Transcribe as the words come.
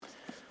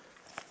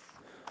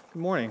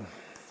Good morning.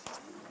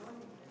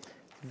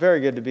 Very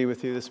good to be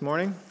with you this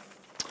morning.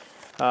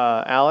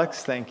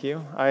 Alex, thank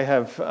you.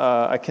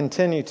 I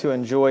continue to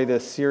enjoy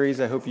this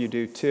series. I hope you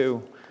do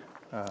too.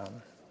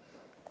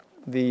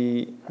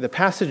 The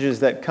passages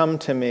that come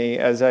to me,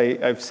 as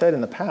I've said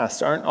in the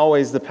past, aren't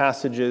always the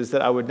passages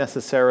that I would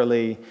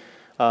necessarily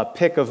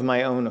pick of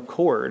my own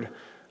accord,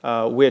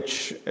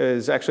 which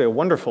is actually a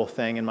wonderful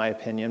thing in my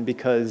opinion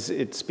because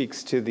it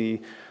speaks to the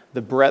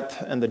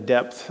breadth and the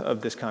depth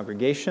of this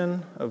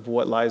congregation, of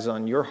what lies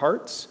on your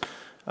hearts.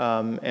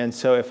 And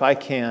so if I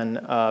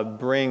can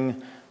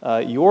bring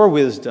your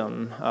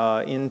wisdom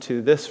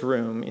into this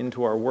room,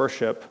 into our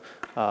worship,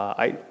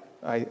 I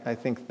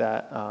think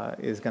that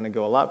is going to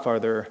go a lot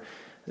farther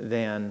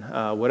than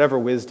whatever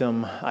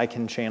wisdom I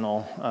can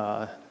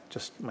channel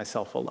just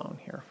myself alone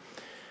here.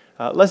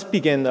 Let's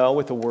begin, though,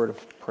 with a word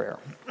of prayer.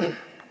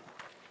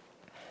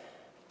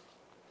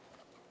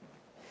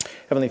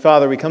 Heavenly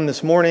Father, we come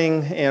this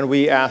morning and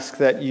we ask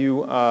that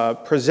you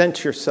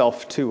present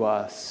yourself to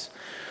us.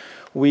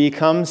 We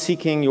come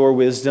seeking your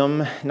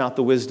wisdom, not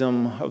the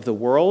wisdom of the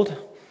world,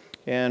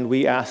 and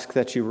we ask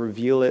that you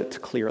reveal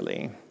it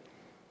clearly.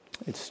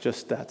 It's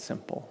just that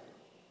simple.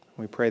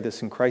 We pray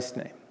this in Christ's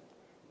name.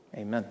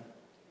 Amen.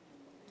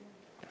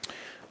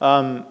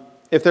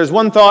 If there's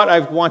one thought I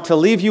want to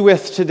leave you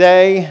with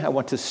today, I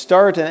want to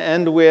start and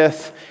end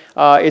with,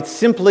 it's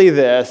simply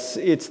this.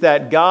 It's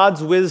that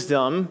God's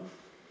wisdom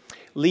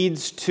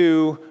leads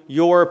to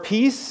your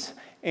peace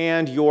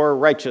and your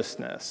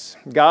righteousness.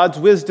 God's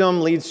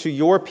wisdom leads to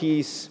your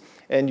peace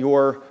and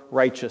your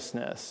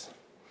righteousness.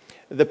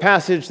 The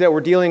passage that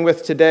we're dealing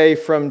with today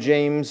from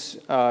James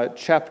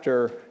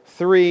chapter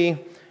 3,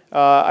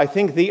 I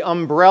think the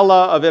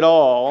umbrella of it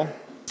all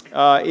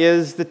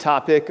is the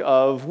topic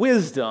of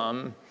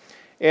wisdom.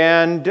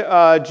 And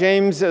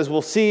James, as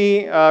we'll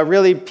see,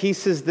 really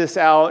pieces this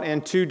out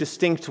in two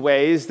distinct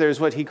ways. There's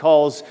what he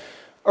calls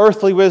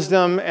earthly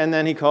wisdom, and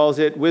then he calls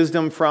it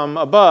wisdom from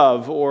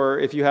above, or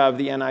if you have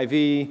the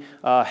NIV,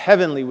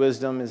 heavenly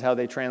wisdom is how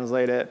they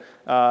translate it.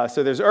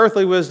 So there's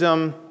earthly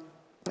wisdom,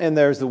 and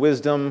there's the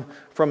wisdom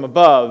from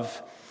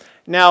above.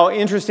 Now,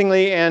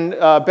 interestingly, and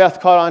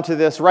Beth caught on to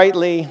this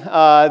rightly,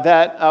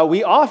 that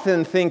we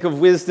often think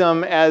of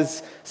wisdom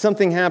as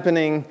something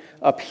happening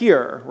up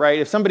here, right?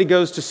 If somebody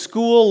goes to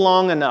school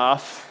long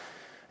enough,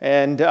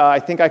 and I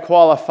think I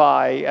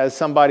qualify as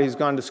somebody who's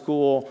gone to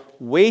school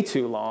way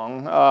too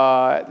long,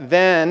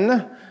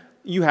 then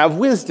you have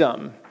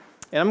wisdom.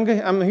 And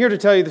I'm here to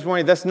tell you this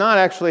morning, that's not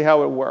actually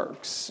how it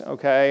works,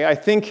 okay? I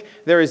think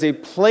there is a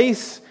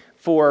place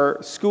for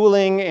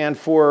schooling and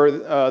for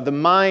the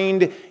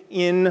mind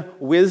in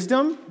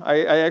wisdom.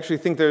 I actually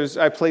think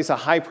I place a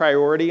high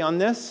priority on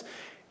this.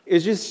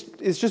 It's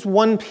just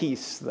one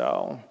piece,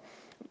 though.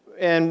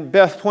 And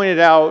Beth pointed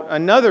out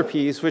another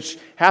piece, which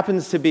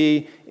happens to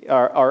be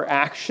our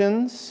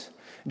actions.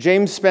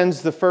 James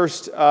spends the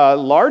first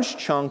large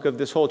chunk of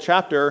this whole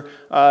chapter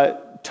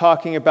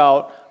talking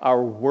about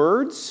our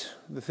words,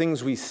 the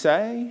things we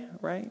say,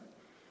 right?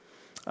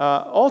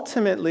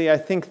 Ultimately, I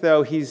think,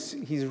 though,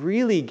 he's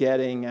really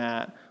getting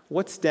at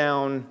what's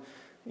down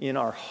in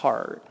our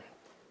heart.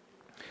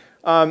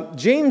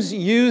 James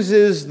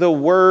uses the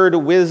word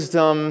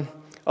wisdom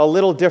a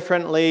little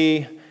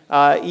differently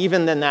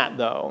even than that,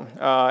 though,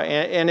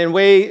 and in a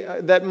way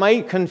that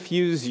might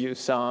confuse you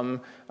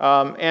some.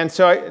 And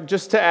so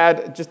just to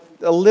add just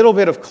a little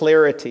bit of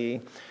clarity,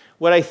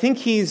 what I think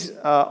he's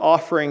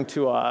offering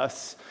to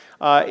us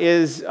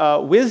is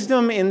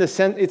wisdom in the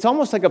sense, it's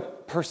almost like a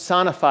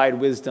personified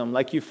wisdom,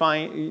 like you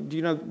find,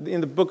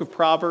 in the book of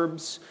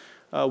Proverbs,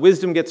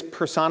 wisdom gets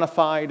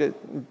personified,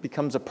 it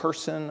becomes a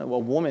person, a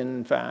woman,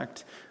 in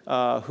fact,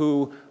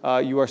 who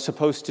you are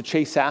supposed to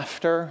chase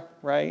after,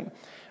 right?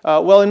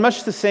 Well, in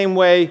much the same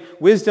way,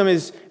 wisdom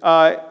is...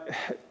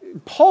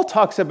 Paul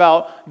talks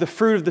about the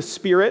fruit of the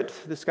Spirit.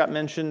 This got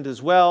mentioned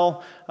as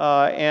well.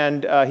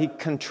 And he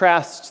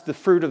contrasts the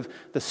fruit of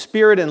the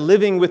Spirit and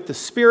living with the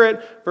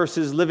Spirit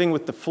versus living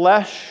with the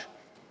flesh.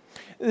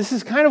 This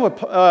is kind of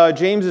what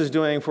James is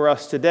doing for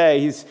us today.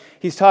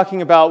 He's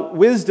talking about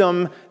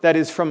wisdom that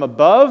is from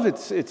above.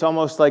 It's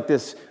almost like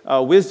this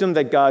wisdom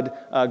that God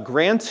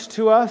grants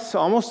to us,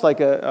 almost like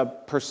a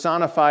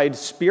personified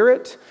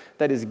spirit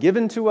that is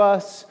given to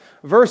us,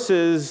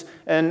 versus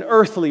an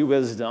earthly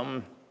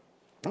wisdom,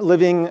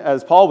 living,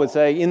 as Paul would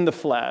say, in the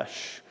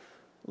flesh,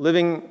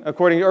 living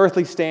according to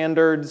earthly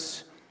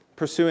standards,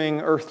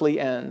 pursuing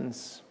earthly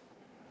ends.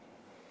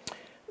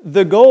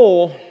 The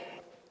goal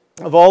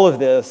of all of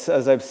this,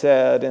 as I've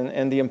said,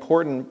 and the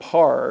important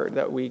part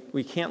that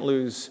we can't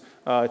lose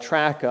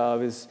track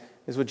of is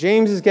what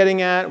James is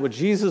getting at, what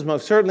Jesus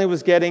most certainly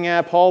was getting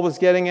at, Paul was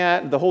getting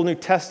at, the whole New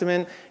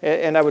Testament,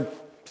 and I would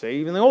say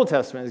even the Old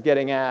Testament is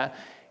getting at,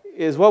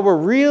 is what we're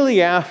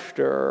really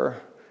after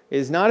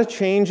is not a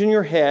change in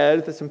your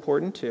head, that's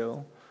important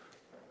too.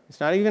 It's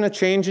not even a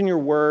change in your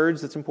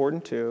words, that's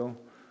important too.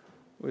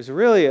 It was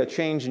really a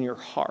change in your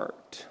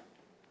heart.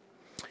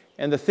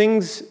 And the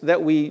things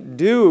that we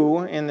do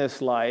in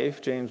this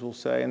life, James will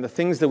say, and the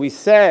things that we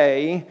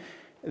say,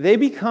 they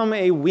become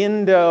a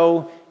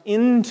window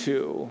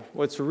into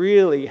what's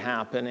really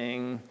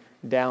happening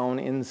down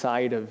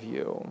inside of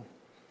you.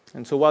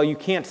 And so while you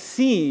can't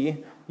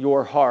see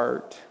your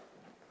heart,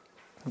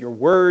 your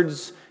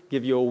words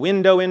give you a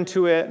window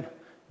into it,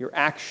 your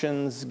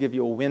actions give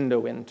you a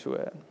window into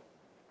it.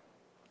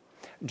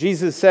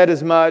 Jesus said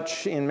as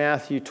much in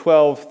Matthew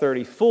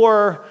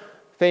 12:34,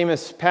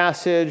 famous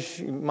passage,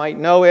 you might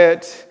know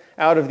it,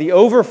 out of the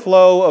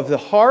overflow of the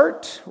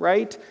heart,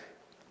 right,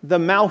 the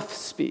mouth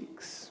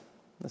speaks.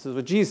 This is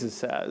what Jesus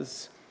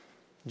says.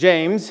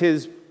 James,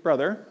 his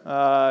brother,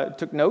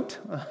 took note,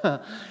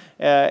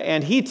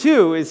 and he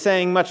too is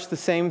saying much the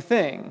same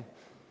thing.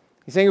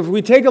 He's saying if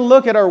we take a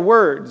look at our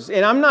words,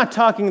 and I'm not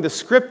talking the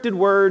scripted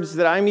words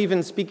that I'm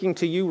even speaking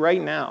to you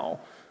right now.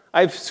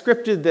 I've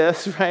scripted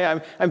this,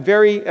 right?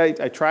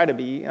 I try to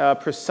be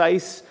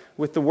precise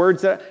with the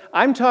words that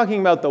I'm talking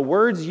about, the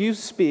words you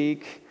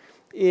speak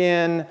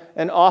in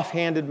an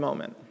offhanded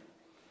moment.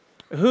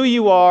 Who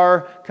you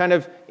are kind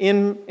of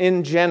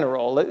in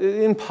general,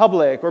 in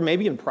public, or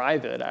maybe in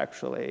private,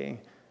 actually.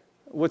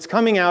 What's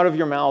coming out of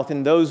your mouth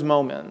in those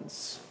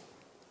moments.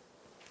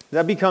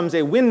 That becomes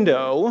a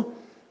window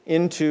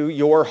into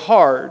your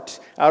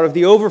heart. Out of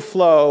the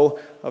overflow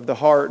of the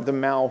heart, the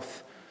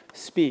mouth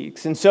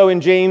speaks. And so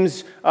in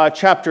James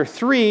chapter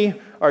 3,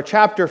 our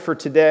chapter for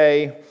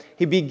today,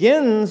 he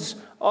begins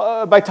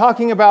by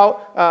talking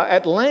about,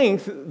 at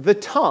length, the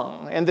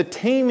tongue and the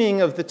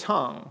taming of the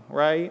tongue,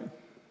 right?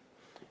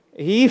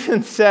 He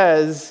even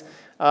says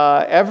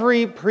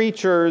every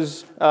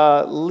preacher's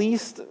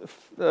least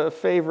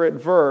favorite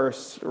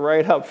verse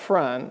right up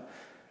front,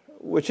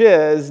 which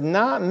is,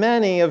 not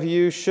many of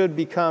you should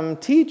become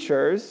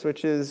teachers,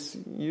 which is,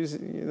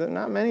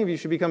 not many of you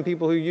should become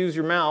people who use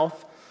your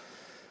mouth,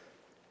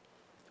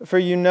 for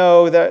you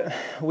know that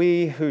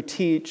we who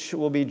teach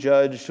will be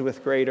judged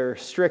with greater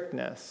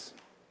strictness.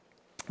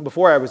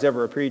 Before I was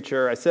ever a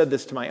preacher, I said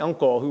this to my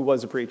uncle, who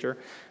was a preacher,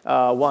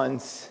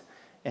 once,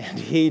 and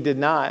he did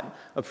not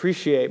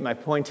appreciate my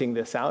pointing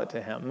this out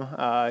to him.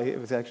 It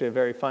was actually a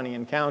very funny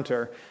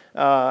encounter.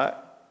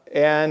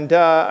 And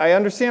I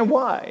understand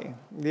why.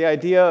 The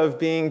idea of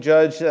being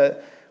judged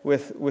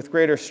with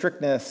greater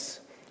strictness,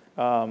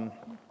 well,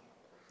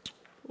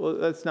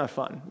 that's not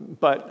fun,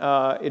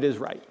 but it is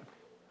right.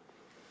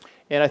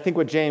 And I think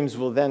what James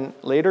will then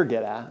later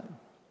get at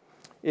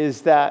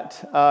is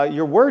that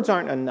your words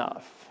aren't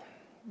enough.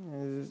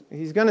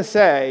 He's going to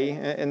say,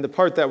 and the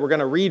part that we're going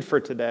to read for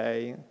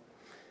today,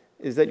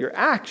 is that your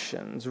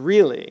actions,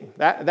 really,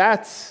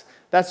 that's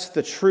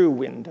the true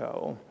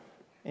window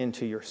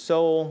into your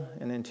soul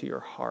and into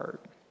your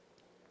heart.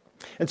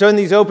 And so in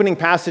these opening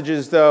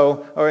passages,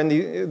 though, or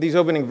in these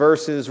opening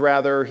verses,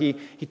 rather, he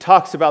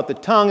talks about the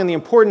tongue and the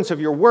importance of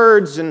your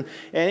words, and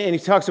he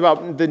talks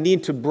about the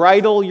need to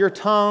bridle your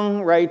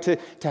tongue, right, to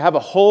have a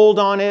hold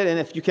on it. And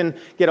if you can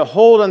get a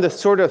hold on the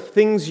sort of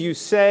things you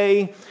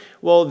say,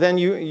 well, then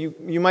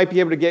you might be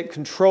able to get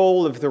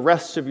control of the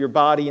rest of your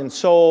body and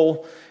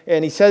soul.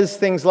 And he says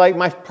things like,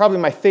 probably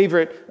my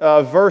favorite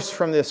verse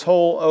from this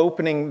whole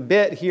opening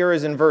bit here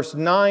is in verse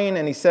 9,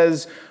 and he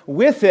says,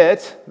 with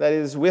it, that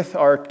is with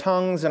our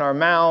tongues and our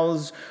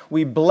mouths,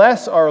 we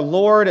bless our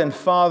Lord and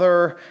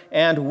Father,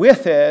 and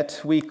with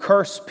it we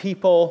curse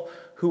people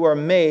who are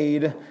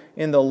made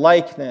in the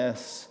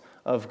likeness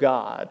of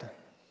God.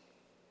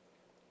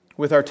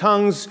 With our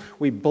tongues,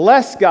 we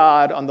bless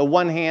God on the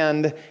one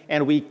hand,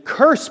 and we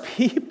curse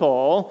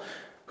people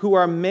who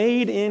are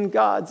made in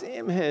God's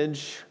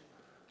image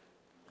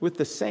with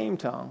the same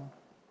tongue.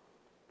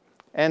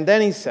 And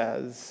then he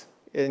says,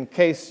 in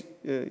case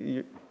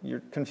you're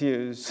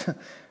confused,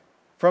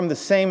 from the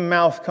same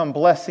mouth come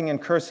blessing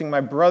and cursing. My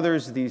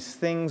brothers, these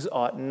things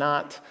ought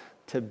not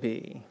to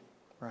be,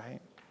 right?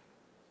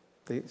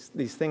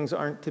 These things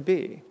aren't to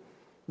be.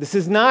 This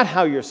is not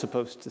how you're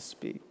supposed to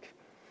speak.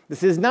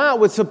 This is not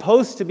what's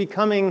supposed to be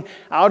coming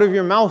out of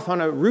your mouth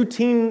on a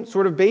routine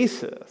sort of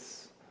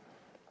basis.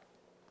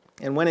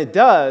 And when it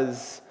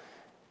does,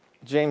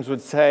 James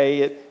would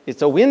say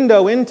it's a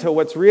window into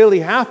what's really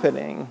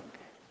happening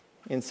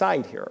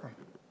inside here.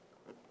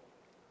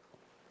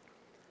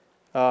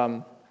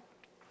 Do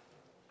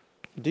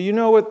you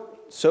know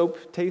what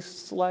soap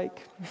tastes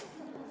like?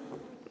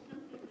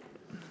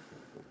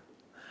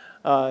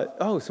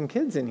 Some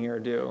kids in here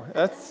do.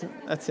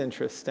 That's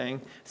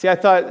interesting. See, I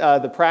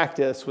thought the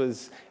practice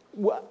was,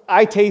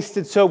 I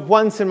tasted soap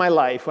once in my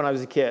life when I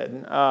was a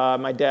kid.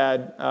 My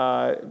dad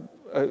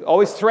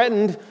always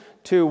threatened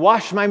to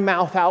wash my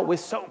mouth out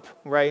with soap,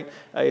 right?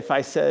 If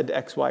I said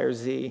X, Y, or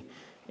Z.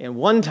 And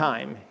one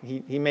time,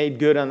 he made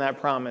good on that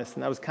promise,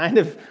 and that was kind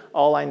of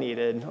all I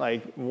needed.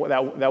 Like,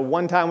 that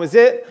one time was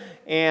it,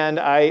 and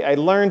I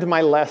learned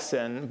my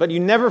lesson. But you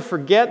never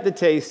forget the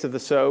taste of the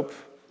soap,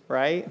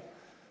 right?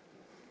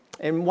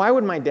 And why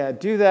would my dad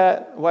do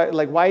that?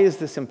 Why is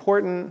this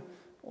important?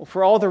 Well,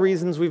 for all the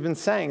reasons we've been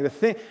saying.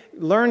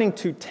 Learning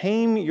to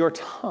tame your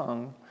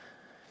tongue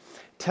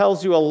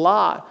tells you a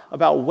lot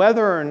about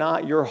whether or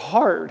not your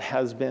heart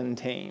has been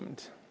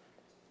tamed.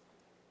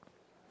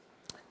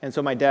 And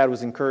so my dad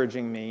was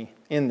encouraging me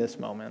in this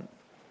moment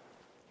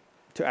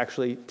to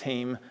actually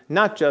tame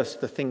not just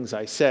the things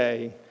I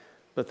say,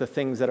 but the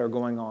things that are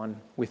going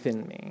on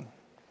within me.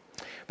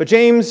 But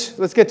James,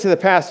 let's get to the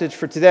passage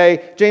for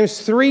today.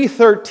 James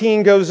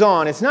 3:13 goes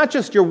on. It's not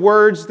just your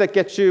words that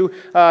get you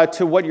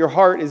to what your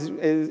heart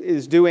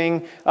is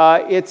doing.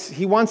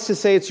 He wants to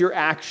say it's your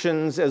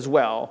actions as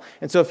well.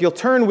 And so if you'll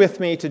turn with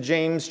me to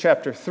James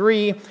chapter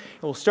 3, and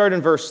we'll start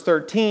in verse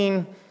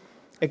 13.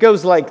 It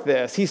goes like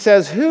this. He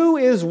says, "Who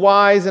is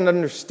wise and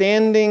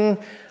understanding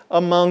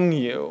among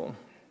you?"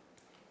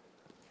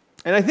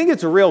 And I think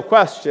it's a real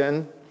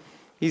question.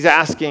 He's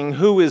asking,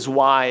 who is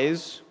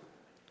wise?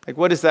 Like,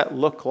 what does that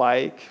look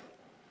like?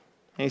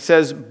 And he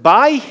says,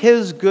 by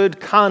his good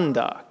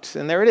conduct.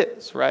 And there it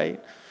is,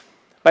 right?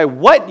 By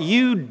what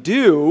you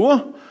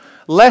do,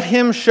 let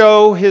him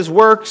show his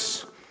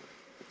works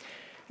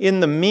in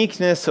the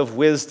meekness of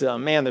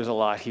wisdom. Man, there's a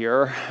lot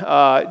here.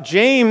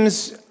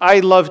 James,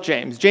 I love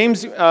James.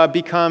 James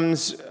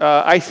becomes,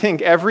 I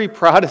think every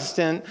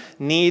Protestant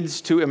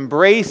needs to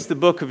embrace the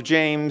book of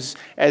James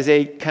as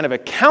a kind of a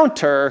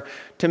counter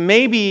to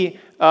maybe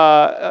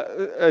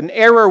an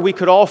error we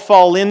could all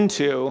fall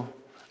into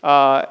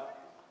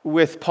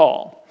with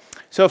Paul.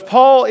 So if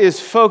Paul is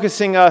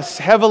focusing us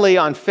heavily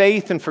on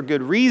faith and for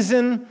good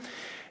reason,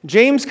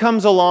 James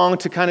comes along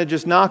to kind of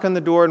just knock on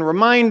the door and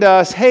remind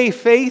us, hey,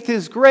 faith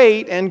is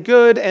great and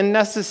good and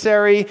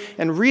necessary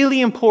and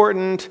really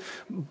important,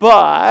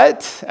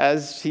 but,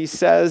 as he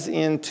says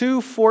in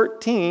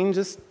 2:14,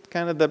 just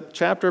kind of the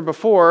chapter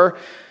before,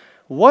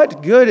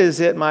 what good is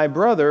it, my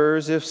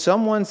brothers, if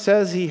someone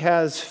says he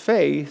has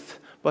faith,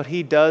 but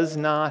he does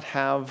not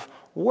have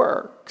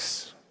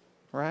works,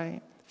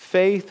 right?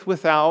 Faith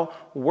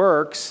without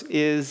works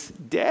is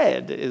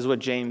dead, is what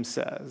James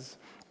says.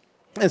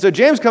 And so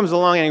James comes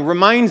along and he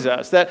reminds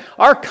us that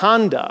our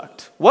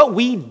conduct, what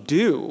we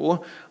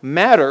do,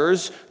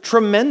 matters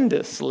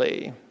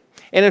tremendously.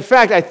 And in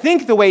fact, I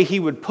think the way he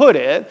would put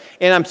it,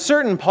 and I'm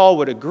certain Paul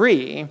would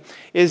agree,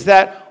 is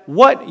that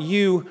what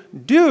you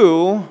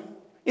do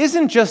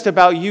isn't just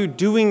about you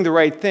doing the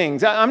right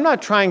things. I'm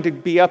not trying to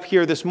be up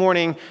here this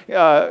morning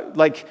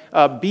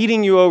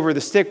beating you over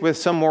the stick with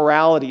some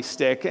morality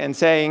stick and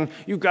saying,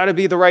 you've got to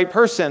be the right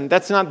person.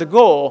 That's not the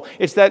goal.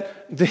 It's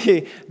that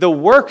the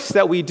works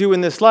that we do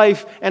in this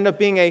life end up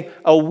being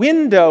a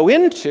window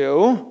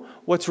into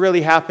what's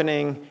really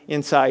happening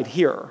inside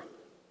here.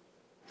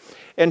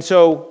 And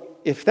so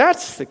if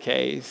that's the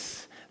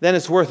case, then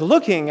it's worth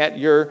looking at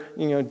your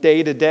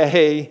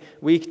day-to-day,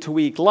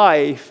 week-to-week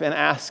life and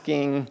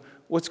asking,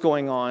 what's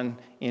going on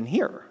in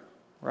here,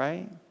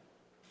 right?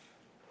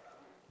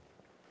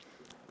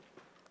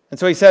 And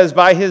so he says,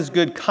 by his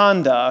good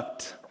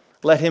conduct,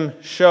 let him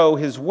show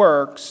his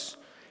works.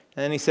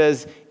 And then he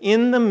says,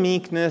 in the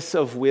meekness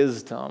of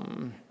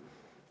wisdom.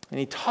 And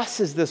he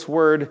tosses this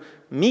word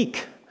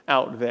meek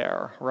out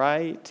there,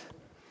 right?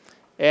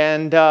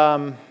 And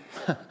I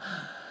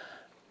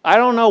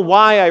don't know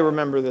why I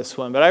remember this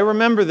one, but I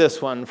remember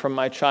this one from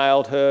my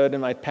childhood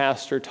and my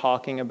pastor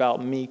talking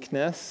about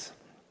meekness.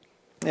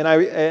 And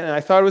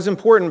I thought it was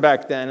important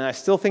back then, and I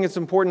still think it's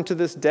important to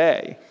this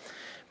day.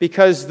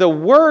 Because the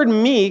word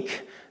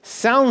meek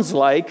sounds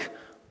like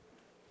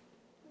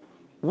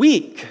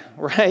weak,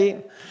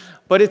 right?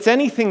 But it's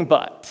anything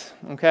but,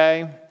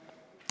 okay?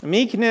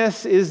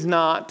 Meekness is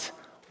not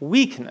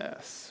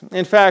weakness.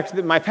 In fact,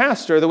 my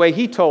pastor, the way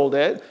he told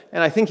it,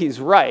 and I think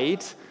he's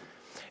right,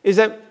 is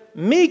that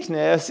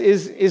meekness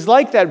is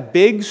like that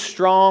big,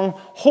 strong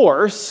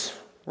horse,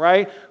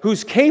 right,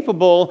 who's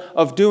capable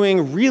of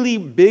doing really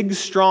big,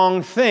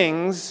 strong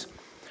things,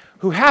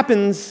 who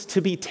happens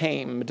to be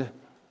tamed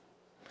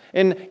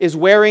and is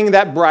wearing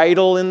that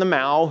bridle in the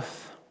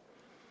mouth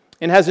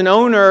and has an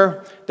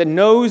owner that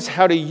knows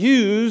how to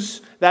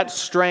use that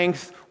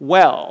strength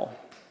well.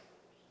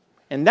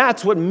 And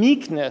that's what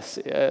meekness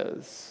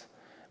is.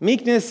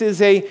 Meekness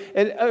is a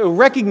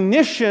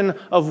recognition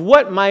of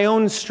what my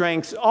own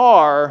strengths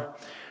are,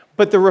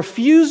 but the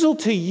refusal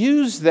to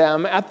use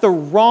them at the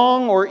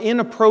wrong or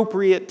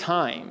inappropriate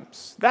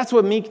times. That's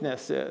what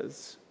meekness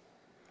is.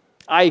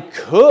 I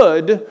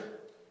could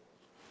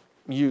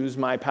use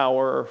my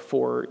power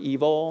for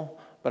evil,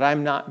 but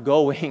I'm not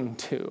going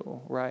to,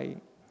 right?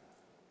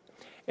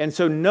 And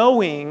so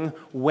knowing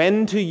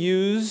when to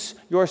use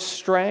your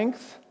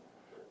strength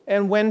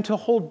and when to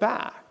hold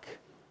back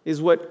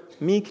is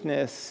what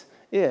meekness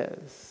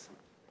is.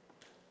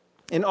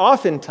 And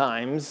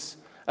oftentimes,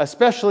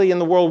 especially in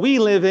the world we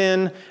live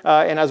in,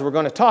 and as we're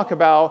going to talk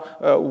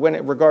about when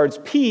it regards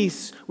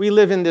peace, we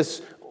live in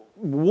this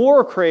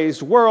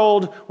war-crazed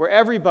world where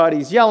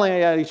everybody's yelling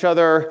at each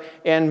other,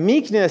 and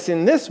meekness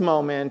in this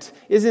moment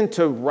isn't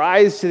to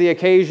rise to the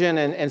occasion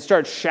and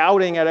start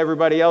shouting at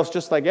everybody else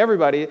just like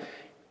everybody.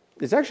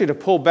 It's actually to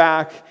pull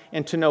back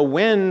and to know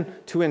when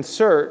to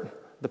insert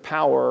the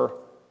power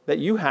that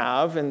you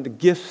have and the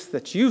gifts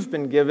that you've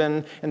been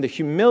given and the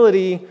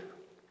humility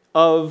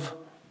of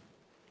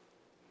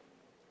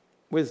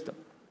wisdom,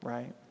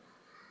 right?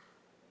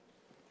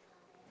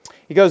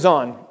 He goes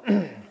on.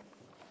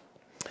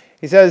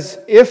 He says,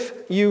 if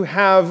you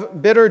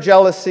have bitter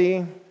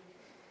jealousy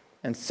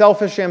and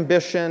selfish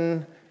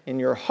ambition in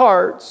your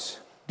hearts,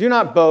 do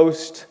not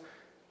boast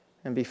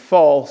and be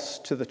false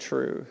to the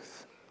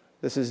truth.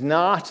 This is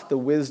not the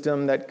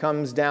wisdom that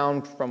comes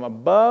down from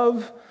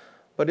above,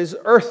 but is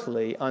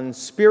earthly,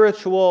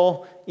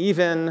 unspiritual,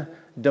 even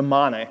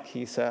demonic,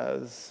 he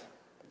says.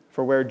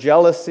 For where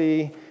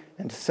jealousy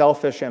and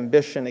selfish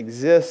ambition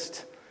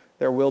exist,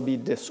 there will be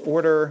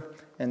disorder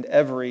and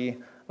every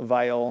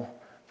vile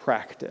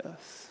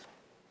practice.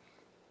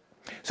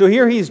 So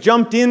here he's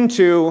jumped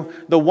into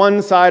the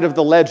one side of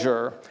the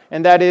ledger,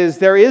 and that is,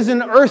 there is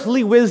an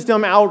earthly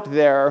wisdom out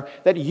there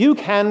that you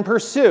can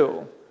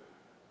pursue,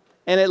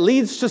 and it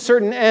leads to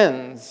certain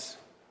ends.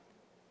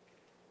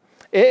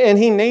 And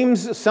he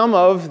names some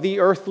of the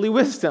earthly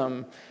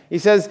wisdom. He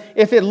says,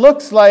 if it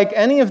looks like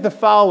any of the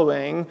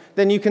following,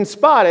 then you can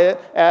spot it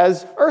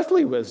as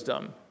earthly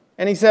wisdom.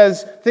 And he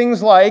says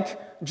things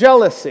like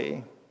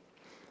jealousy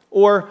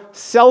or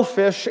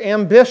selfish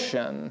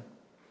ambition.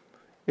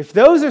 If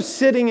those are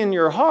sitting in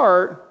your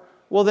heart,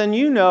 well, then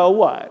you know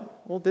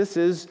what? Well, this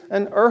is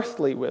an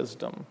earthly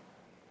wisdom.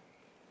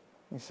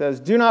 He says,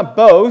 do not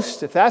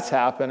boast if that's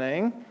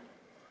happening,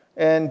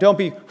 and don't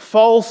be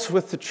false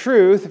with the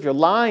truth if you're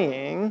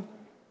lying.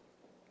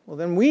 Well,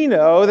 then we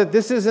know that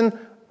this is an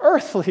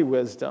earthly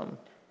wisdom.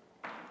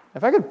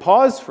 If I could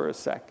pause for a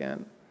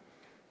second,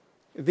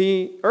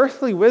 the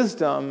earthly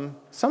wisdom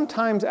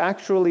sometimes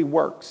actually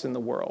works in the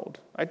world.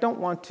 I don't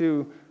want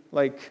to,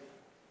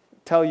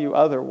 tell you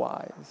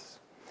otherwise.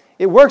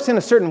 It works in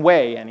a certain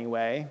way,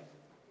 anyway.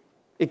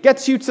 It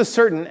gets you to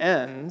certain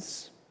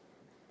ends.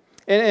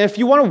 And if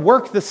you want to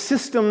work the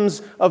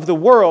systems of the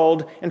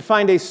world and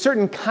find a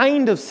certain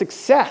kind of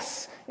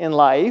success in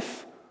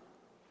life,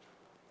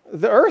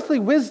 the earthly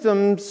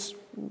wisdom's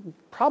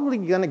probably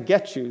going to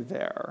get you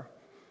there.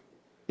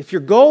 If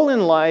your goal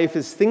in life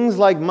is things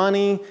like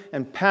money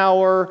and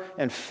power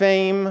and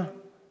fame,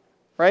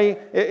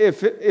 right?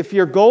 If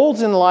your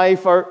goals in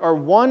life are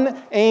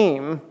one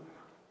aim,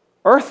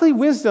 earthly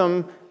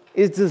wisdom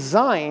is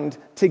designed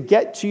to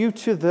get you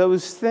to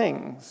those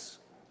things.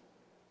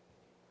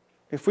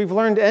 If we've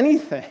learned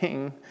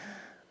anything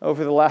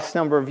over the last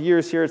number of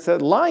years here, it's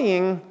that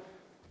lying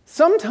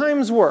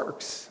sometimes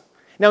works.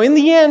 Now, in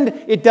the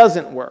end, it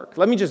doesn't work.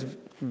 Let me just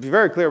be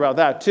very clear about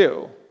that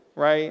too,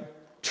 right?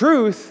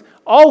 Truth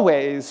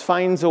always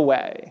finds a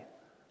way.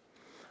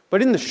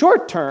 But in the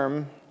short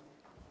term,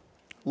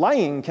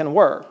 lying can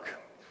work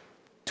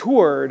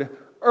toward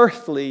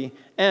earthly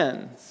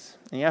ends.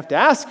 And you have to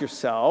ask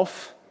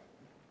yourself,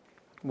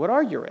 what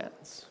are your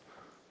ends?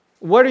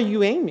 What are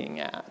you aiming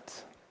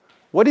at?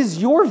 What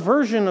is your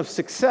version of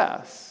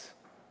success?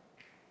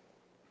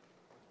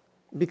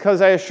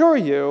 Because I assure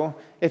you,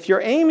 if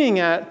you're aiming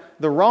at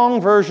the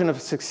wrong version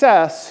of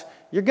success,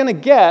 you're going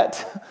to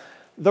get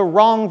the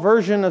wrong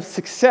version of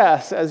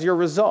success as your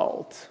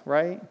result,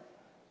 right?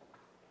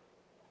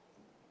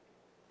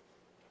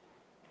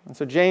 And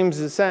so James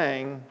is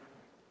saying,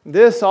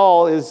 this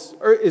all is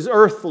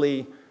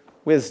earthly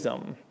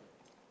wisdom.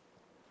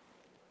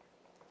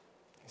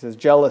 He says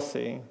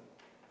jealousy,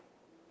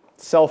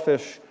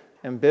 selfish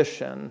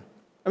ambition.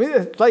 I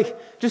mean,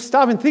 just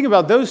stop and think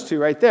about those two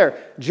right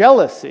there.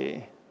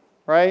 Jealousy,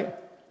 right?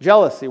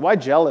 Jealousy. Why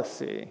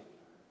jealousy?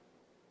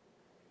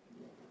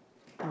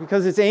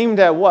 Because it's aimed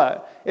at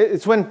what?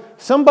 It's when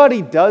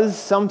somebody does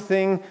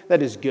something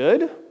that is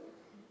good,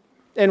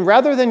 and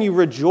rather than you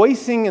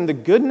rejoicing in the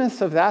goodness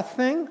of that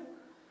thing,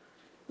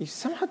 you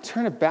somehow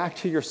turn it back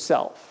to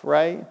yourself,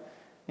 right?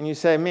 And you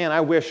say, man,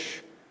 I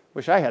wish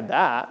I had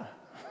that.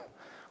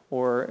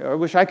 Or I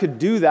wish I could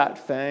do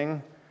that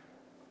thing.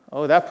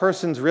 Oh, that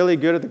person's really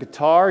good at the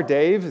guitar.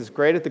 Dave is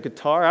great at the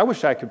guitar. I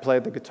wish I could play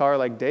the guitar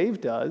like Dave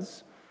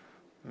does.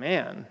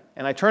 Man.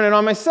 And I turn it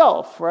on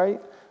myself,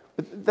 right?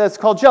 But that's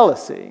called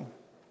jealousy.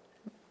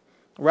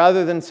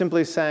 Rather than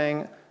simply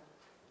saying,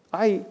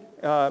 I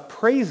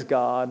praise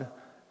God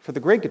for the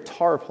great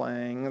guitar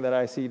playing that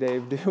I see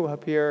Dave do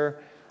up here.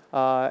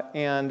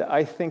 And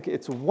I think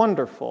it's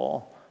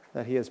wonderful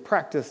that he has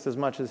practiced as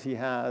much as he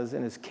has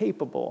and is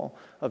capable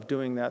of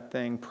doing that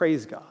thing.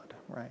 Praise God,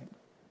 right?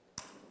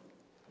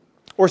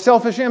 Or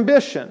selfish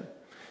ambition.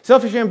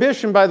 Selfish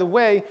ambition, by the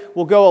way,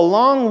 will go a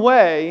long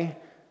way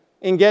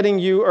in getting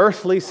you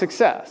earthly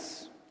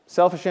success.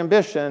 Selfish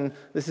ambition,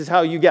 this is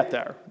how you get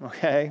there,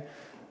 okay?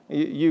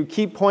 You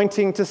keep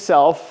pointing to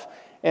self,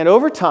 and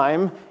over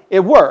time, it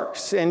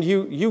works, and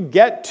you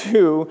get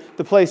to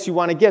the place you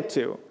want to get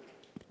to.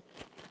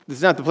 This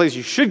is not the place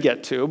you should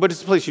get to, but it's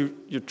the place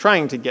you're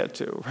trying to get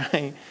to,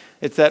 right?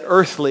 It's that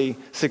earthly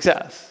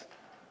success.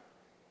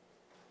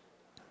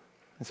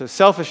 And so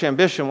selfish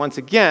ambition, once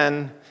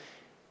again,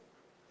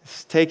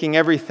 is taking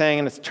everything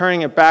and it's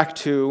turning it back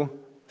to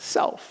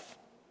self.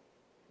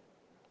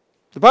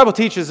 The Bible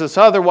teaches us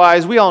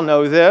otherwise. We all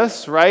know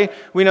this, right?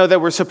 We know that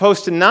we're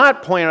supposed to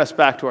not point us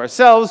back to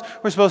ourselves.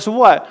 We're supposed to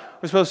what?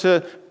 We're supposed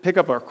to pick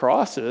up our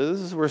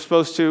crosses. We're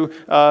supposed to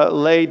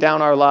lay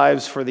down our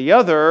lives for the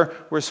other.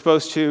 We're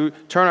supposed to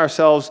turn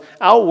ourselves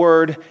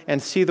outward and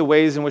see the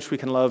ways in which we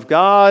can love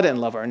God and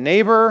love our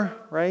neighbor,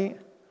 right?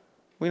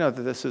 We know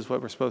that this is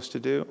what we're supposed to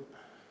do.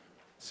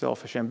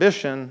 Selfish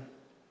ambition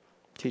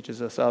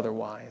teaches us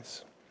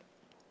otherwise.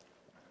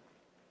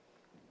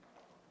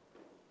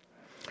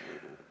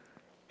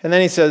 And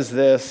then he says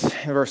this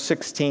in verse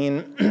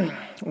 16,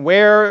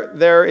 where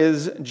there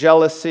is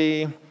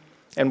jealousy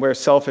and where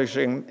selfish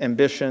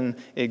ambition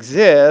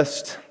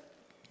exists,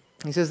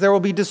 he says there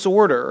will be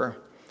disorder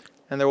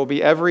and there will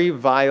be every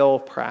vile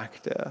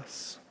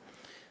practice.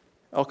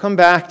 I'll come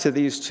back to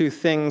these two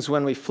things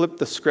when we flip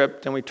the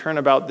script and we turn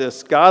about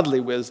this godly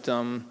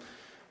wisdom,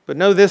 but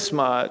know this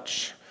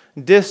much,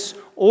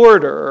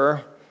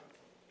 disorder,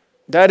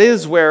 that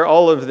is where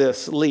all of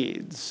this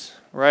leads,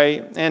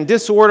 right? And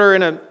disorder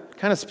in a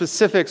kind of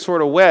specific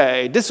sort of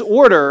way.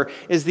 Disorder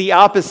is the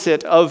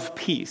opposite of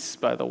peace,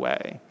 by the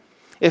way.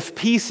 If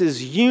peace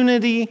is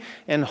unity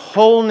and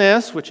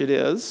wholeness, which it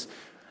is,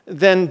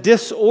 then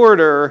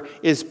disorder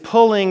is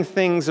pulling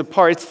things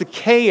apart. It's the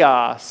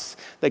chaos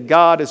that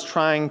God is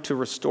trying to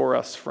restore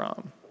us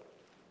from.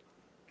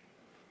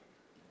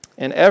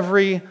 And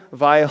every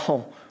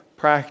vile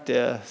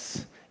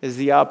practice is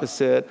the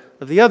opposite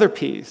of the other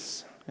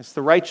peace. It's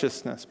the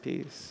righteousness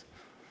peace.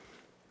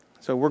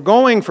 So we're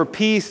going for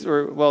peace,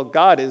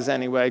 God is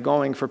anyway,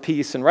 going for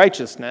peace and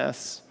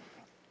righteousness.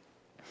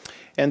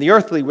 And the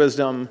earthly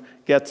wisdom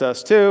gets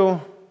us to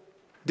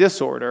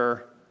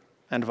disorder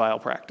and vile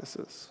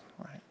practices.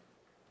 Right?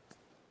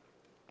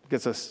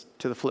 Gets us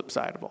to the flip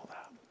side of all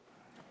that.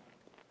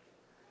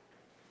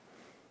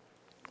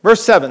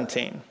 Verse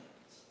 17.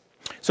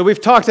 So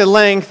we've talked at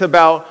length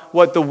about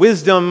what the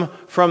wisdom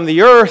from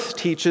the earth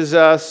teaches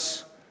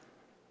us,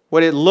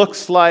 what it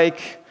looks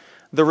like.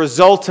 The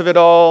result of it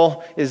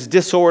all is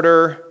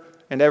disorder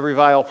and every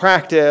vile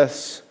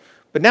practice.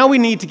 But now we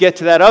need to get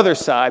to that other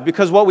side,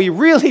 because what we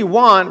really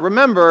want,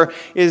 remember,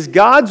 is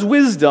God's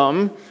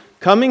wisdom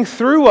coming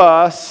through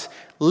us,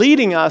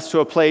 leading us to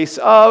a place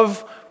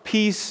of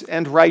peace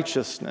and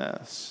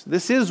righteousness.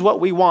 This is what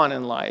we want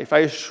in life. I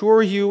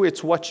assure you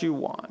it's what you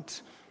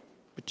want.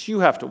 But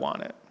you have to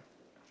want it.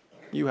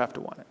 You have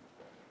to want it.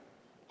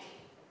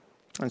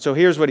 And so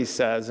here's what he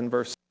says in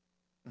verse.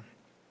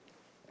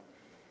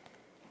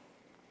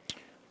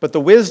 But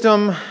the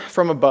wisdom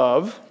from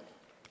above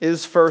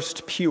is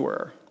first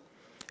pure,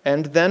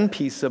 and then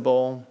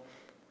peaceable,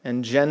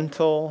 and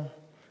gentle,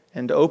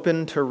 and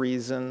open to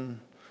reason,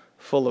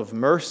 full of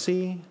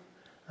mercy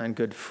and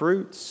good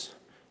fruits,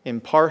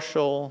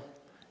 impartial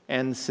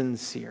and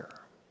sincere.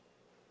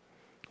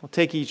 We'll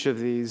take each of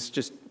these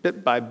just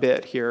bit by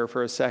bit here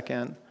for a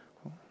second.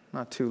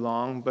 Not too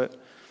long, but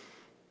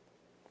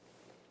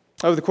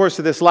over the course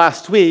of this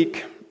last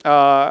week,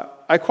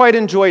 I quite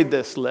enjoyed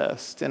this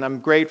list, and I'm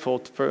grateful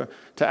to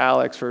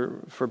Alex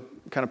for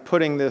kind of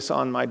putting this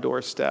on my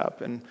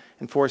doorstep and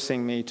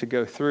forcing me to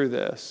go through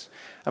this.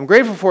 I'm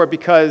grateful for it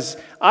because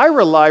I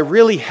rely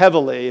really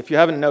heavily, if you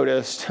haven't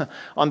noticed,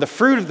 on the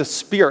fruit of the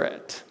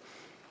Spirit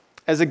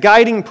as a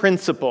guiding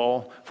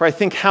principle for, I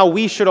think, how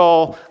we should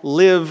all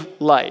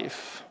live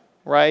life,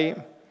 right?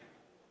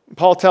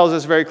 Paul tells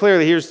us very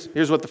clearly,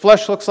 here's what the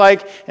flesh looks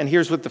like, and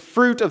here's what the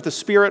fruit of the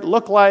Spirit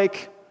look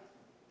like.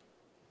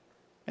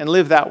 And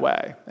live that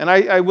way. And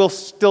I will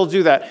still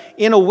do that.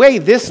 In a way,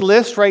 this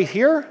list right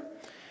here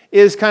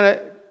is kind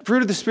of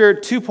Fruit of the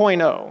Spirit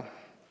 2.0.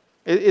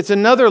 It's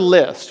another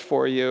list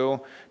for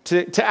you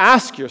to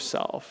ask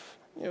yourself,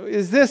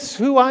 is this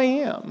who I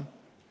am?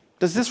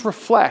 Does this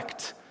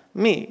reflect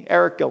me,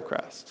 Eric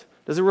Gilchrist?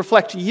 Does it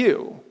reflect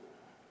you?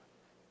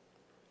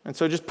 And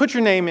so just put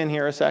your name in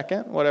here a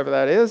second, whatever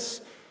that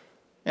is,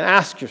 and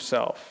ask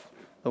yourself,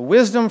 the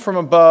wisdom from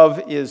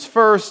above is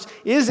first,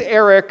 is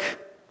Eric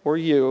or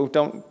you,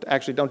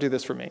 don't do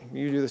this for me.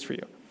 You do this for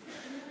you.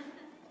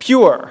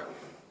 Pure,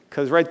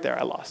 because right there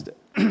I lost it.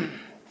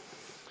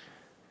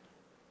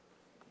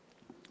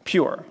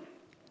 Pure.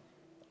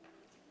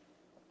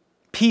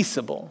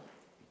 Peaceable.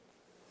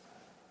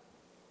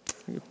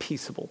 You're a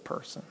peaceable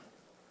person.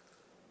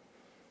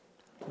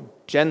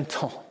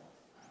 Gentle.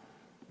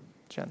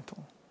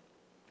 Gentle.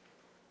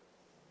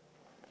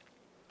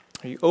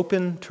 Are you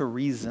open to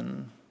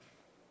reason?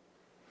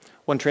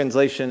 One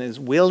translation is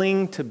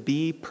willing to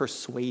be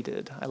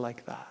persuaded. I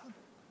like that.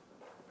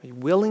 Are you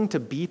willing to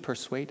be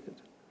persuaded?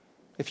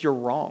 If you're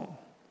wrong,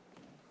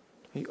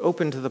 are you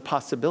open to the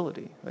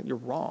possibility that you're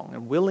wrong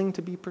and willing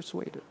to be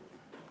persuaded?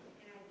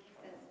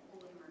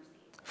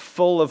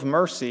 Full of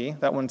mercy.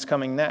 That one's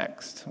coming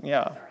next.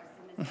 Yeah.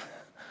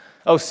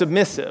 Oh,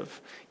 submissive.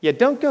 Yeah,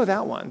 don't go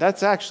that one.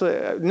 That's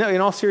actually, no,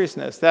 in all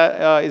seriousness,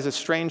 that is a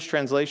strange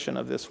translation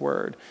of this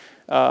word.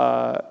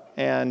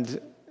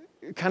 And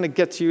it kind of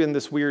gets you in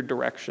this weird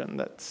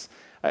direction.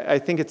 I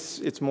think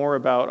it's more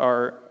about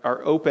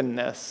our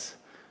openness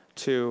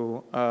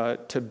to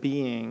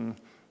being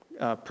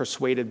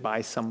persuaded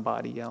by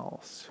somebody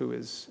else who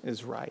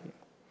is right.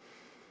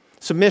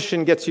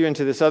 Submission gets you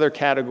into this other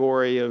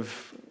category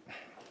of,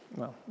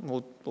 well,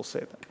 we'll say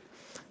that.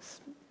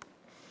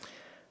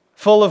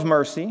 Full of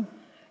mercy.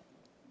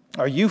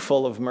 Are you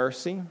full of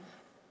mercy?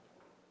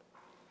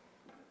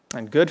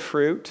 And good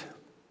fruit.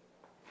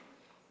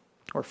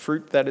 Or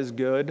fruit that is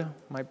good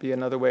might be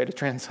another way to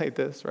translate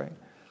this, right?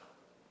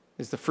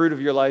 Is the fruit of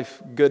your life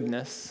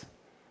goodness,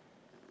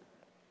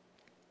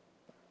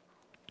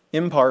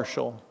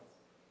 impartial,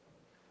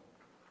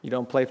 you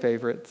don't play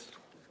favorites,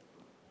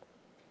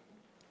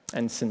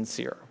 and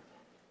sincere?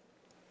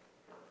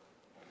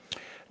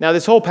 Now,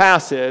 this whole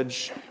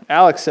passage,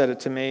 Alex said it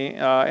to me,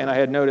 and I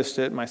had noticed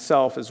it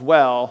myself as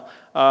well,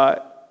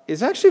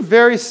 is actually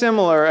very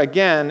similar.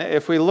 Again,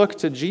 if we look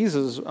to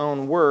Jesus'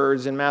 own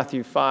words in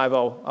Matthew 5,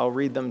 I'll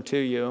read them to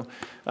you.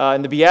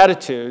 In the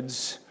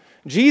Beatitudes,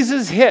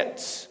 Jesus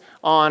hits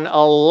on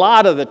a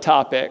lot of the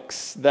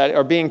topics that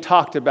are being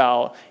talked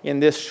about in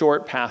this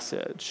short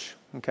passage.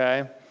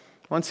 Okay?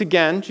 Once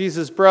again,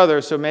 Jesus'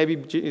 brother, so maybe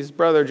his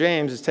brother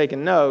James is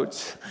taking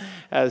notes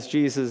as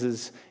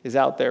Jesus is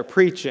out there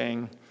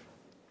preaching.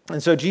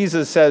 And so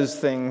Jesus says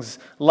things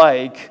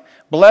like,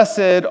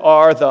 "Blessed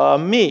are the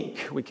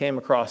meek." We came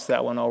across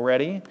that one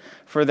already.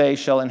 "For they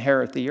shall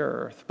inherit the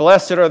earth.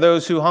 Blessed are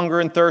those who hunger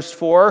and thirst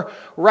for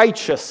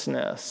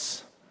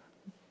righteousness."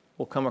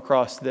 We'll come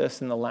across this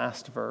in the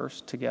last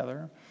verse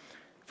together.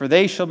 "For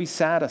they shall be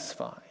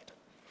satisfied.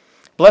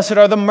 Blessed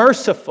are the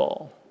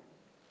merciful."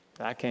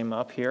 That came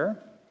up here.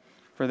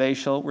 "For they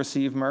shall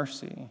receive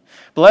mercy.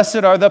 Blessed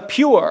are the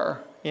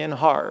pure in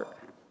heart."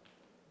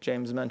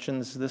 James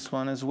mentions this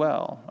one as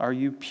well. Are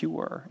you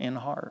pure in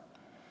heart?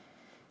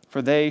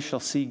 "For they shall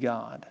see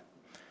God.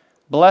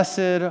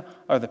 Blessed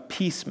are the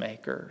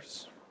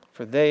peacemakers,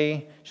 for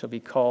they shall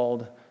be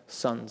called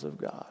sons of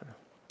God."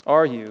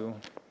 Are you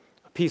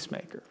a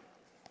peacemaker?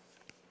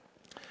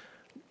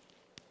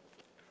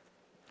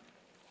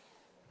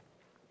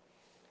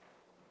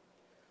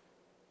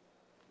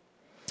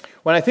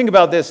 When I think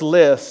about this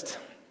list,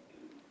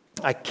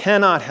 I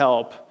cannot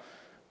help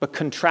but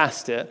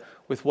contrast it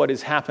with what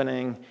is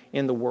happening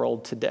in the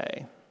world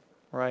today,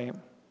 right?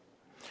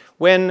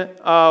 When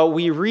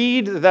we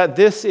read that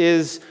this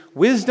is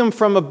wisdom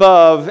from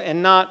above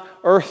and not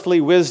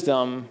earthly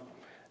wisdom,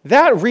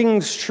 that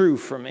rings true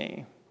for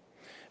me,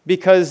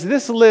 because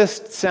this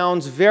list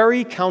sounds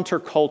very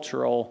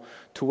countercultural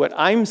to what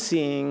I'm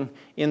seeing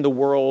in the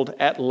world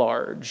at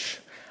large.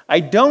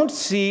 I don't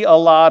see a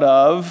lot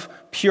of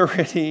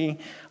purity.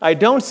 I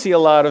don't see a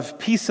lot of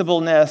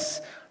peaceableness,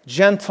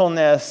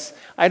 gentleness.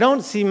 I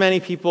don't see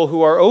many people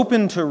who are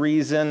open to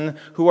reason,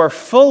 who are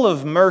full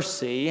of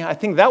mercy. I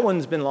think that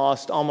one's been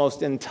lost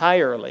almost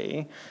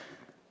entirely.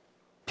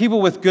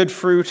 People with good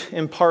fruit,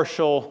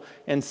 impartial,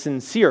 and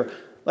sincere.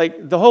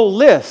 Like, the whole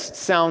list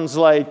sounds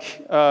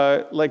like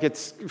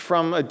it's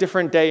from a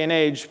different day and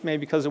age, maybe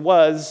because it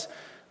was,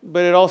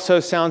 but it also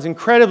sounds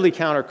incredibly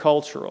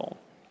countercultural.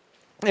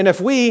 And if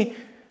we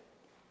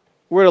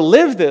were to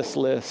live this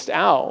list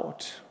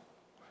out,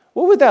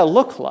 what would that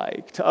look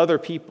like to other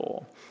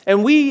people?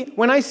 And we,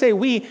 when I say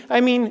we, I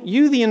mean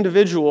you, the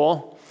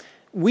individual,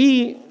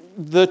 we,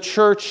 the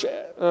church,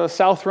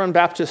 South Run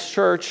Baptist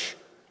Church,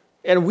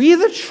 and we,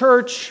 the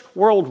church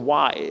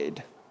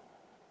worldwide.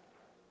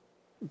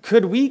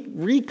 Could we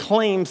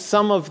reclaim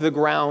some of the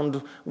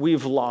ground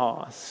we've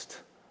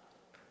lost?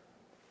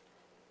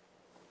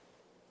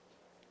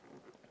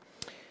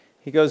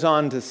 He goes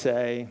on to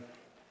say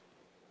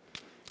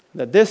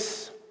that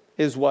this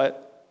is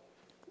what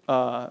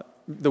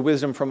the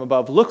wisdom from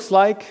above looks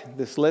like,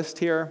 this list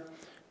here.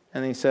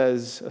 And he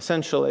says,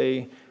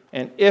 essentially,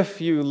 and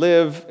if your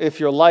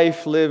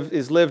life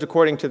is lived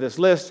according to this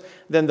list,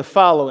 then the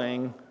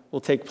following will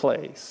take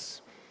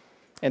place.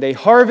 "And a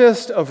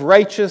harvest of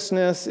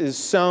righteousness is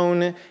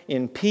sown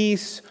in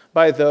peace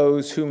by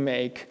those who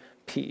make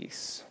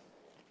peace."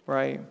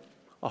 Right?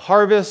 A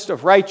harvest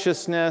of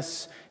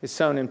righteousness is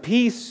sown in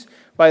peace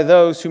by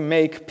those who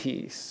make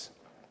peace.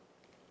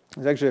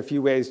 There's actually a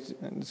few ways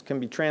this can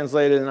be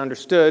translated and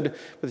understood,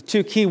 but the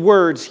two key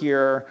words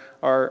here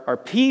are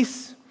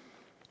peace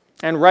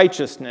and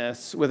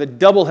righteousness, with a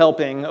double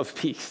helping of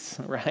peace,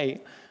 right?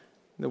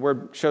 The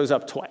word shows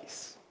up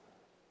twice,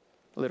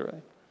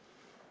 literally.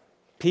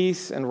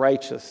 Peace and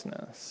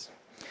righteousness.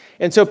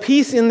 And so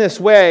peace in this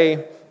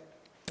way,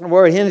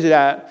 where it hinted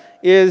at,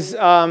 is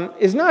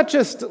not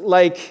just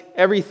like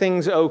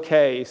everything's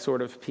okay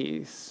sort of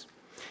peace.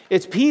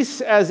 It's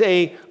peace as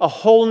a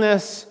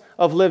wholeness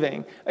of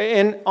living.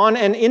 And on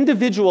an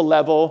individual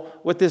level,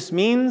 what this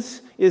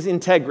means is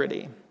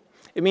integrity.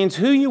 It means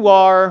who you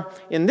are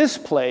in this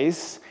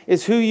place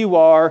is who you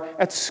are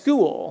at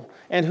school,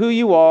 and who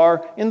you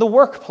are in the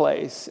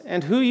workplace,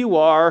 and who you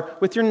are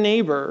with your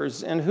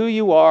neighbors, and who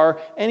you are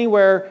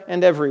anywhere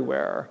and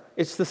everywhere.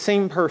 It's the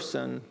same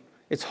person.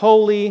 It's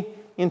wholly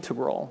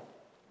integral.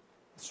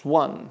 It's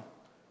one.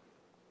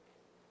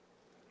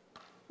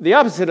 The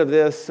opposite of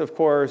this, of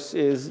course,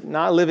 is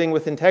not living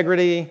with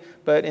integrity,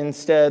 but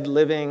instead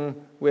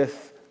living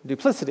with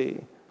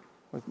duplicity,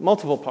 with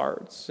multiple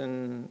parts,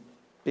 and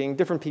being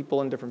different people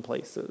in different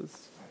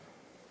places.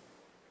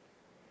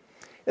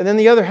 And then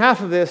the other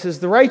half of this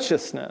is the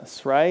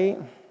righteousness, right?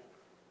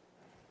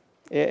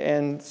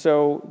 And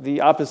so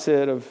the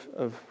opposite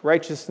of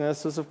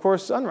righteousness is, of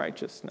course,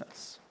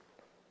 unrighteousness.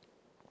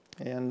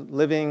 And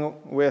living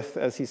with,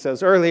 as he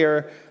says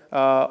earlier,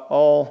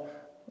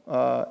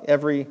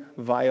 every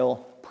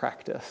vile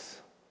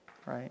practice,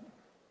 right?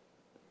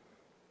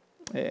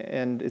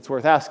 And it's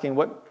worth asking,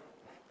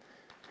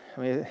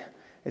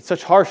 it's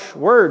such harsh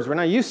words, we're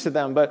not used to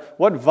them, but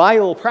what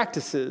vile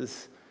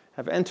practices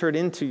have entered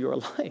into your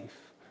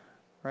life,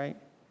 right?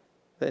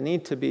 That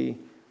need to be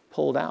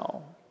pulled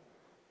out.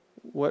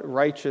 What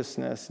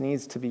righteousness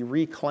needs to be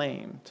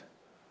reclaimed.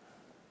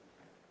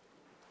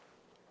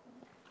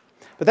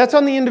 But that's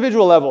on the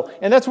individual level,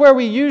 and that's where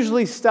we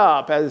usually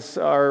stop, as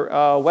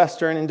our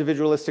Western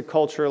individualistic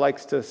culture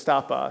likes to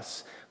stop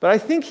us. But I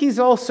think he's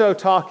also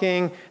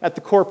talking at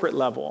the corporate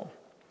level,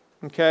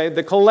 okay,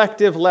 the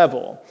collective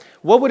level.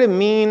 What would it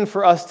mean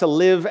for us to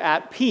live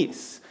at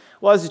peace?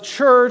 Well, as a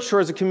church or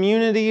as a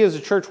community, as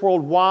a church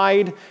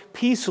worldwide,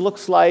 peace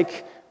looks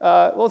like,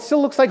 it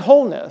still looks like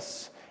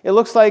wholeness. It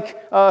looks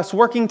like us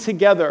working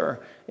together.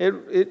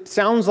 It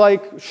sounds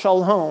like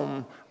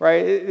shalom,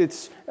 right?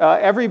 It's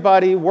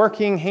everybody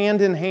working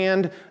hand in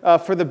hand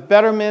for the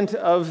betterment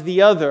of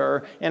the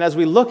other. And as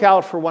we look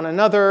out for one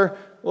another,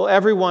 well,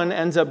 everyone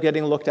ends up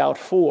getting looked out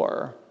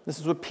for. This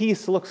is what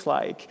peace looks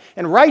like.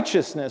 And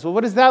righteousness, well,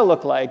 what does that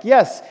look like?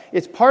 Yes,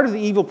 it's part of the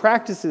evil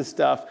practices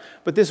stuff,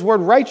 but this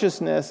word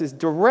righteousness is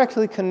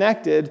directly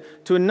connected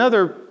to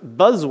another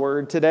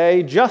buzzword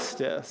today,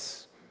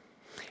 justice.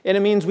 And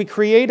it means we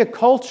create a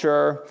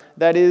culture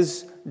that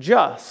is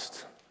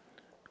just,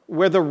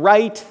 where the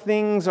right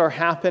things are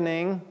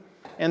happening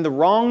and the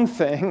wrong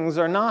things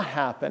are not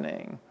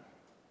happening.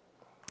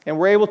 And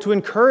we're able to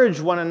encourage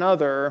one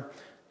another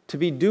to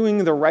be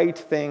doing the right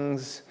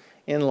things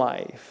in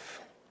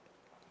life.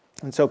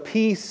 And so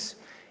peace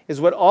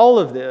is what all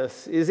of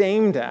this is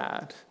aimed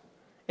at.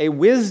 A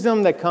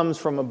wisdom that comes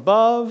from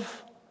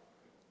above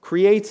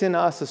creates in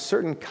us a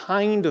certain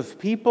kind of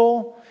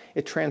people.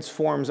 It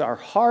transforms our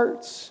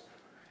hearts,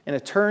 and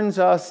it turns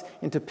us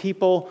into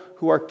people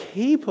who are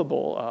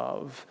capable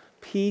of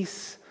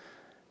peace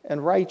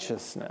and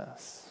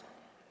righteousness.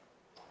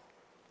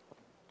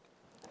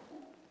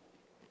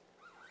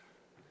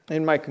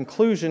 In my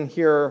conclusion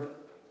here,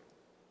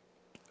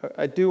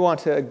 I do want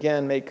to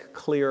again make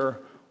clear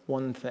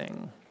one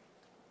thing.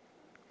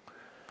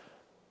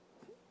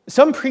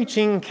 Some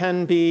preaching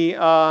can be,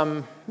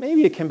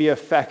 maybe it can be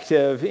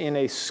effective in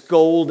a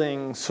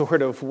scolding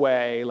sort of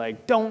way,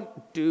 like, don't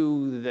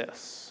do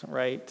this,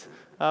 right?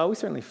 We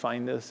certainly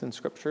find this in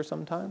Scripture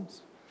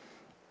sometimes.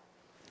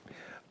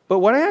 But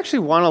what I actually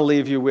want to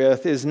leave you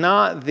with is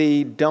not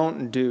the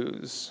don't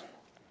do's,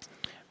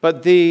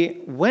 but the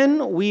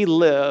when we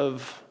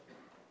live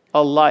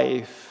a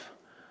life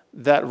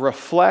that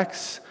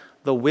reflects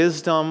the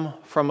wisdom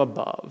from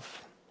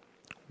above,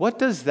 what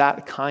does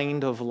that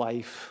kind of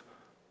life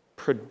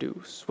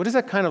produce? What does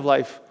that kind of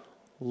life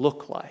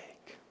look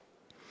like?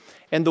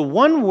 And the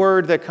one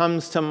word that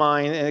comes to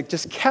mind, and it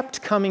just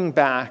kept coming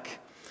back,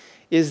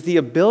 is the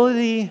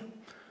ability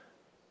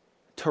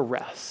to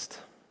rest.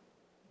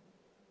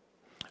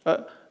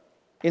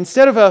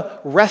 Instead of a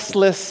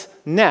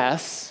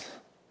restlessness,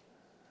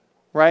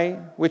 right,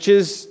 which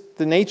is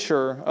the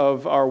nature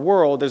of our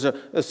world, there's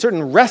a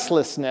certain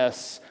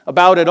restlessness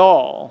about it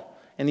all,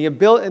 and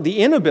the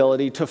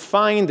inability to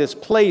find this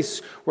place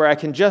where I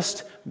can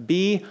just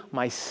be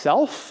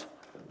myself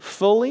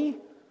fully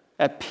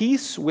at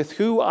peace with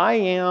who I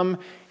am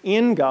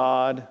in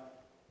God.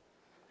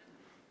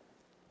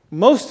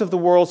 Most of the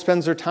world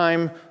spends their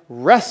time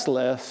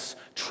restless,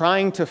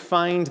 trying to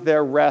find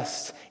their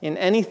rest in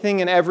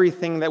anything and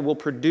everything that will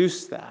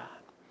produce that.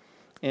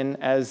 And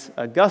as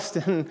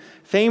Augustine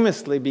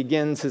famously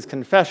begins his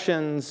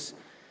Confessions,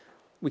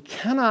 we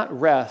cannot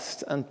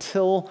rest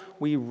until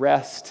we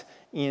rest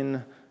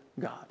in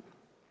God.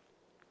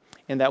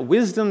 And that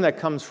wisdom that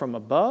comes from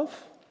above,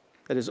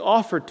 that is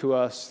offered to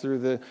us through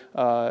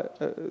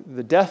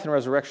the death and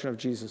resurrection of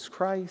Jesus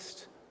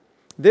Christ,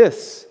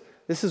 this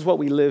is what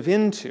we live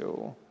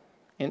into.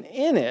 And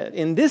in it,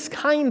 in this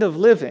kind of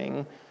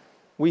living,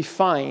 we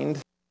find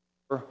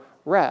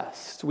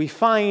rest. We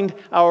find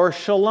our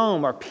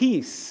shalom, our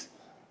peace.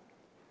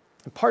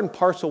 And part and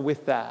parcel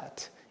with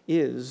that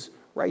is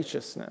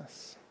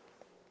righteousness.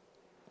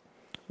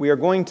 We are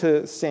going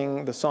to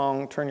sing the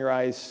song, Turn Your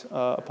Eyes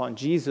Upon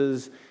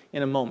Jesus,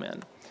 in a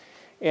moment.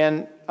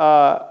 And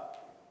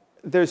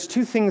there's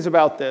two things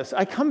about this.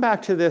 I come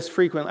back to this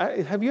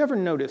frequently. Have you ever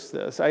noticed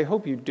this? I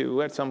hope you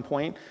do at some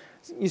point.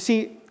 You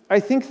see, I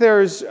think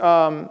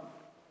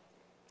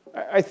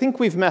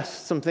we've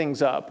messed some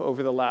things up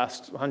over the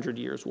last 100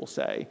 years, we'll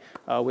say,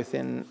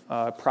 within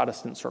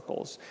Protestant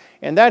circles.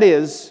 And that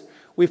is,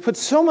 we've put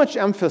so much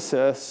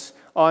emphasis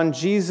on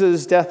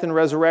Jesus' death and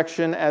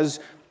resurrection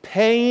as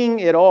paying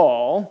it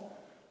all,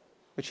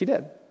 which he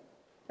did.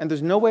 And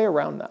there's no way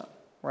around that,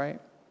 right?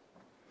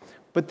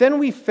 But then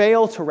we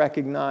fail to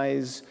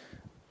recognize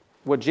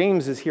what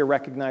James is here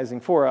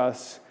recognizing for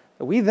us,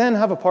 that we then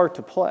have a part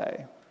to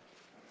play.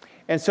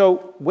 And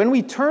so when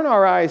we turn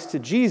our eyes to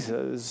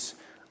Jesus,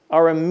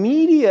 our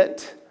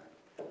immediate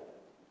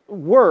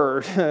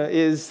word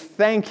is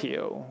thank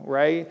you,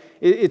 right?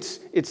 It's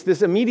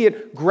this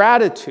immediate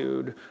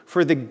gratitude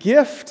for the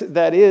gift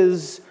that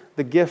is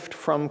the gift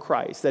from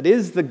Christ, that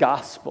is the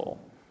gospel.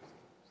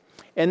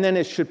 And then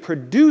it should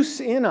produce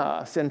in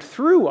us and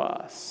through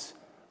us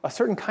a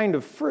certain kind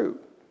of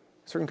fruit,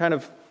 a certain kind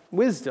of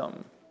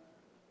wisdom.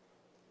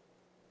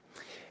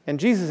 And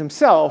Jesus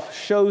himself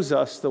shows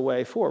us the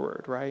way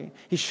forward, right?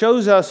 He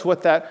shows us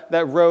what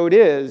that road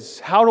is,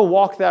 how to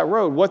walk that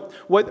road,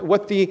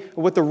 what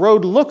the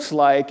road looks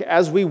like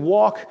as we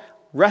walk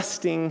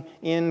resting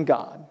in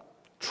God,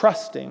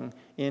 trusting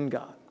in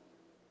God.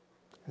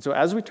 And so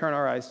as we turn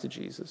our eyes to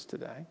Jesus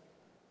today,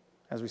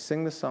 as we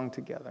sing this song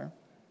together,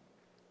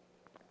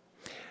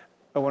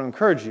 I want to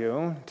encourage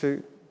you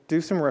to do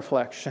some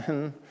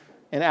reflection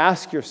and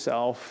ask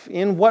yourself,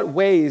 in what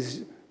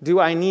ways do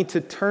I need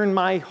to turn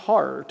my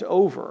heart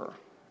over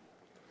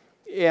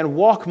and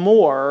walk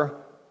more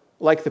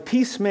like the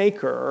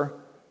peacemaker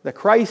that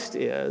Christ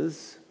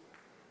is,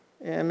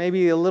 and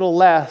maybe a little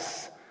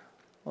less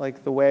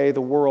like the way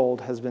the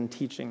world has been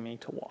teaching me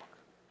to walk?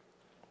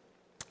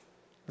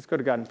 Let's go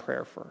to God in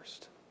prayer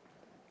first.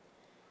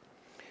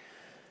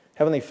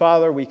 Heavenly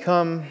Father, we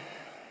come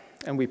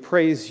and we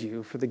praise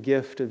you for the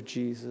gift of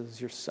Jesus,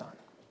 your Son.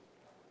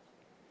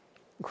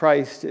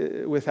 Christ,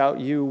 without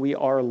you, we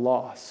are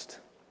lost.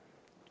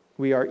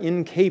 We are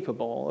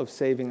incapable of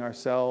saving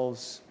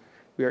ourselves.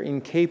 We are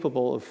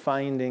incapable of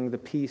finding the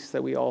peace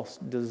that we all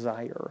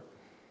desire.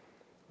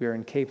 We are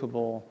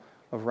incapable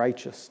of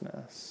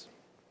righteousness.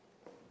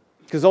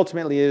 Because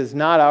ultimately it is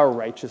not our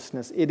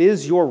righteousness, it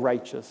is your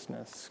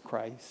righteousness,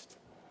 Christ.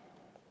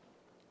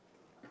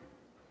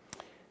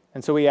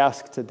 And so we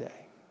ask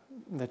today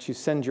that you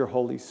send your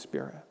Holy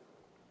Spirit,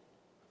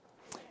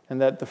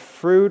 and that the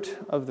fruit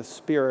of the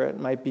Spirit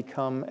might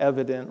become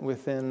evident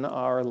within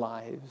our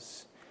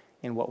lives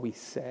in what we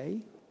say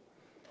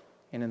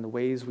and in the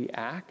ways we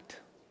act.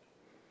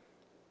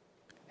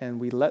 And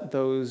we let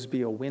those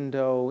be a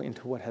window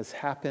into what has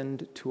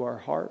happened to our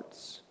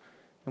hearts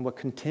and what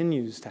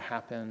continues to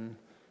happen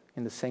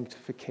in the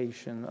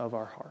sanctification of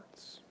our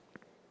hearts.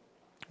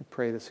 We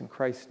pray this in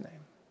Christ's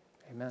name.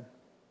 Amen.